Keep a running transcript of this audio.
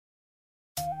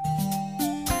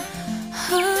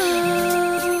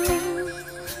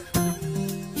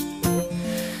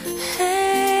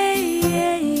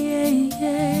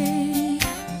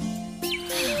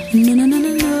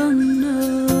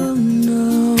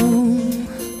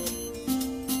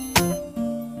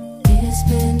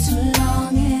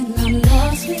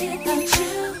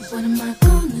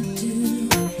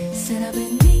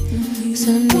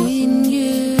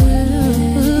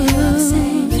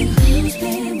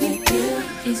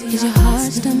Is your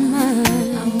heart still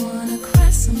mine? I wanna cry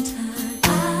sometime.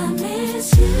 I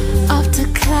miss you. Off to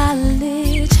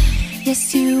college,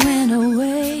 yes, you went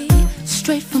away.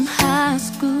 Straight from high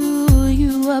school,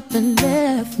 you up and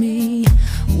left me.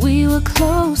 We were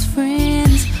close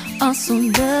friends, also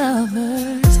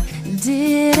lovers.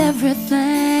 Did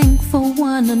everything for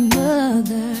one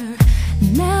another.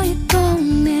 Now you're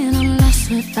gone and I'm lost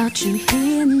without you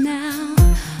here now.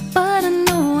 But I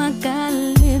know I gotta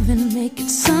live and make it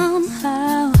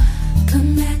somehow.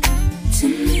 Come back to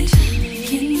me. Can you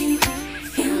hear me?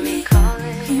 Hear me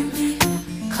calling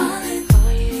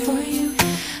for you.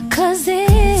 Cause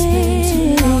it's been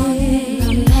too long and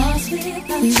I'm lost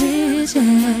without you. What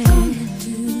am I gonna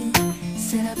do?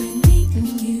 Said I've been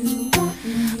needing you.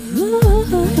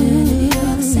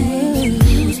 You're saying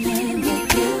who's been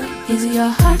with you? Is your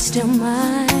heart still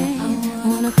mine? I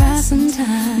wanna cry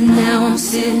sometime. Now I'm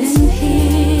sitting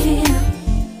here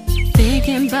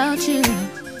thinking about you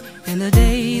and the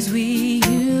days we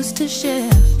used to share.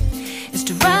 It's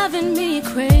driving me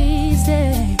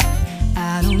crazy.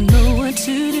 I don't know what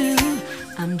to do.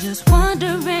 I'm just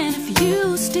wondering if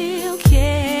you still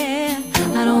care.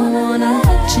 I don't wanna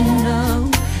let you know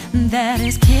that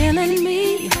it's killing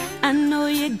me. I know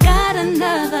you got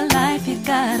another life, you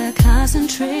gotta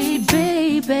concentrate,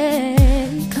 baby.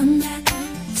 Come back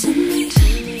to me.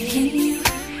 Can you hear me?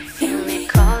 Hear me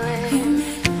calling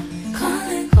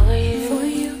for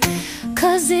you.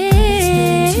 Cause it's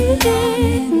been too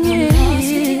long and I'm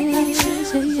lost without you.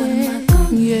 What am I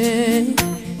gonna do?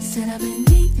 Said I've been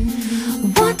needing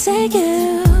you. Won't take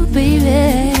you, baby.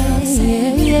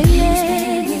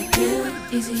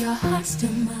 Is your heart still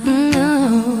mine? No. I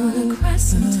wanna cry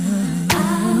sometime. I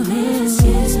miss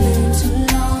you. It's been too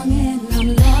long and I'm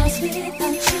lost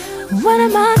without you. What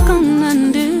am I gonna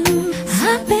do?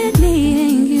 I've been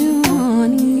needing you,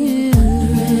 wanting you.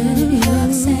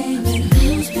 You're saying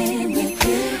who's been with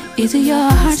you? Is it your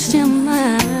heart?